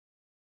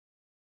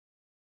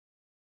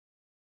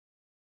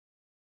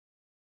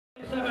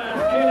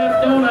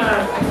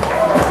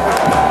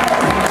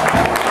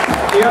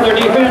The other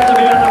defensive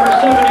end, number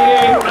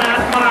 78,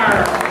 Matt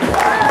Meyer.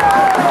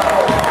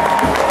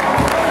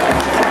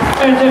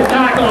 Defensive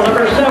tackle,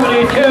 number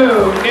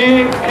 72,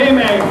 Gabe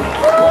Heming.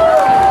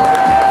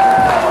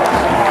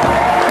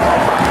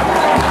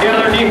 The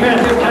other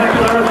defensive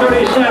tackle, number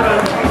 37,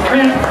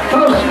 Trent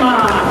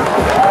Postma.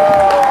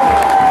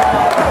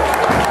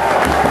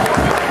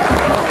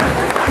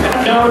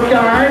 Nose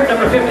guard,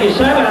 number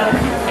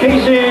 57,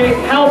 Casey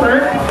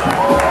Halbert.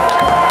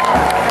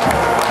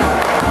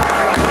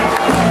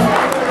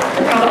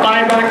 On the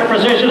linebacker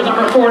positions,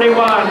 number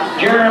 41,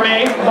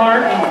 Jeremy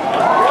Martin.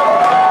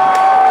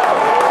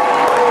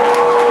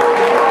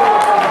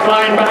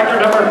 Linebacker,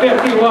 number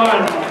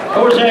 51,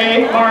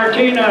 Jose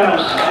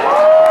Martinez.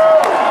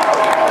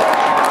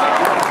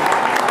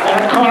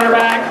 And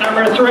cornerback,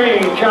 number 3,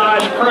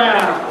 Josh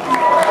Kraft.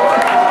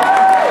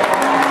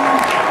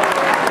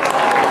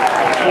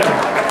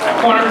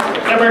 Corner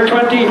number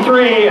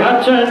 23,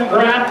 Hudson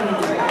Bratton.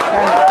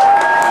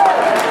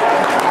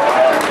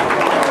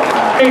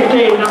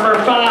 Safety number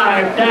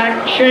 5,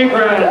 Dak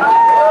Shagrin.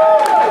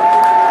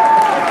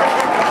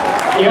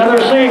 The other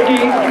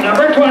safety,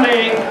 number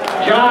 20,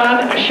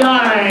 John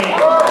Shine.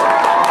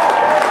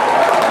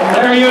 And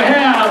there you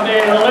have the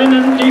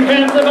Lynden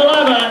defensive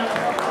 11.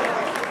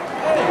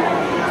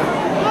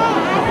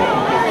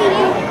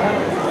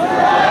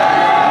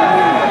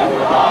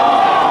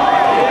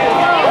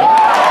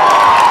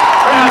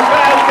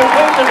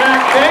 Completes the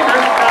Dak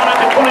Shagrin down at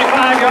the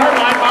 25-yard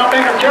line,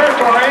 Mountaineer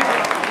territory.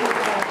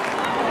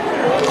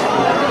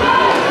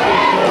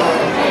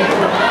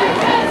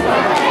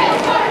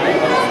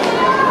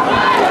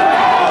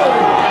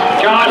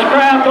 Josh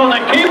Kraft on the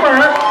keeper.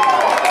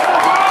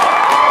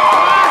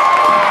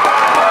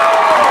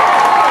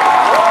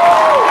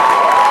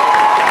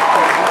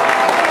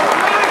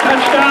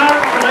 Touchdown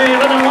for the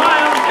Lynden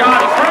Lions,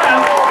 Josh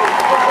Kraft.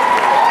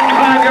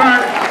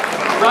 25-yard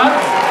run.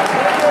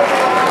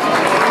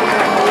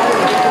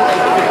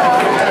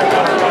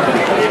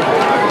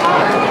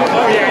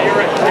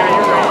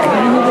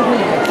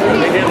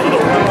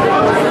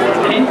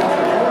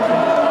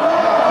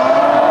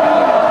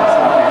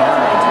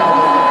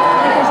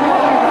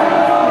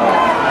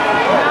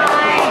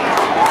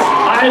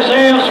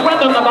 Isaiah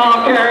Swindon, the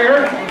ball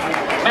carrier,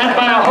 met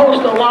by a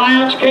host of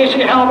Lions.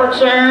 Casey Halbert's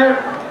there.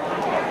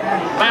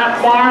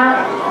 Matt Marr.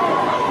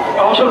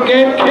 Also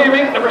Gabe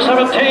Kaming, number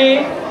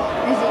 17.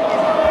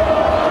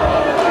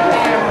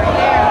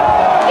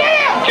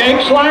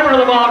 Jake Slimer,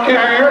 the ball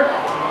carrier.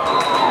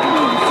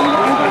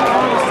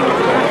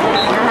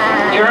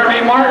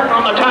 Jeremy Martin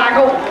on the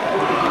tackle.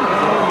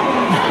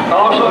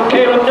 Also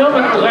Caleb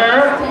Newman was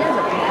there.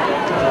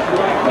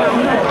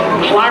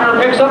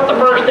 Slimer picks up the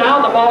first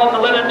down, the ball in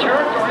the Lynden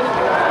territory.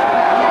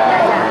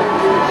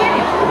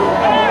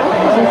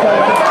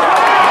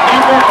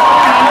 Number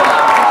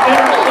 5,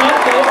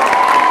 intercepted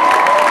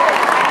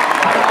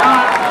by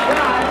John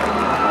Shine.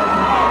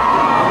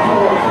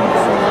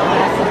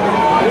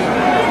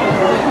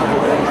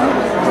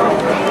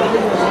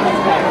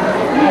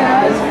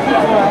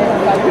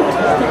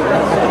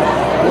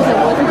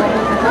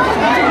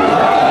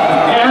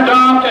 Hand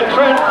off to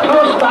Trent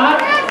Postma.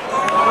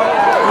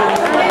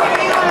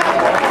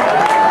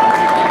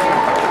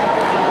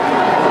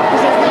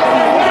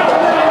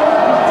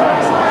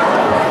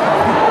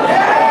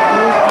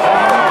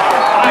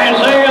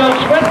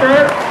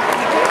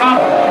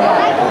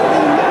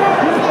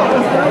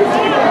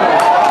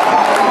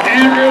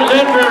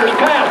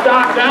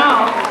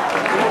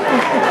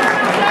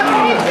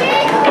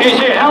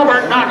 Casey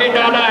Halbert knocking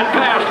down that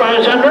pass by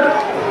Zender.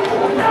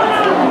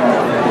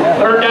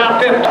 Third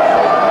down 50.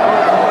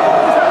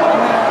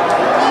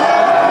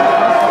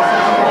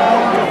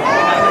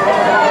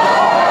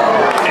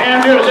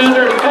 Andrew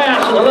Zender's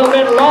pass is a little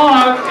bit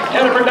long,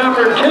 intended for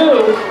number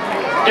 2,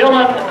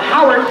 Dylan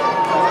Howard.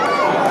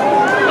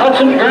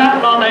 Hudson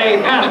Grattan on the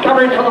pass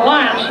coverage for the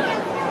Lions.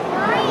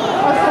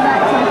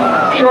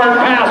 Short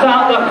pass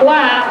out the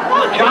flat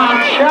to John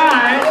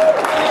Shine.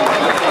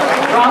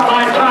 Dropped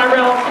by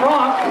Tyrell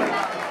Cronk.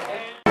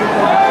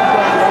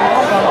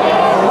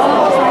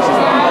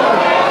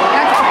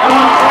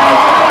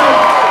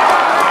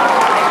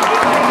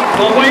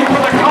 We'll wait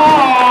for the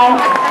call.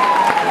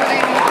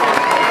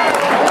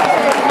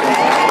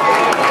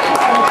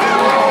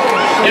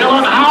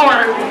 Dylan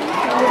Howard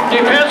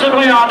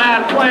defensively on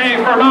that play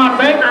for Mount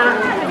Baker.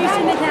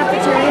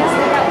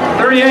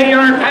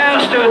 38-yard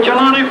pass to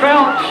Jelani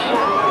Phelps.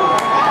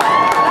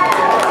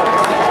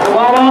 The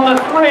ball on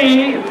the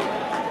 3.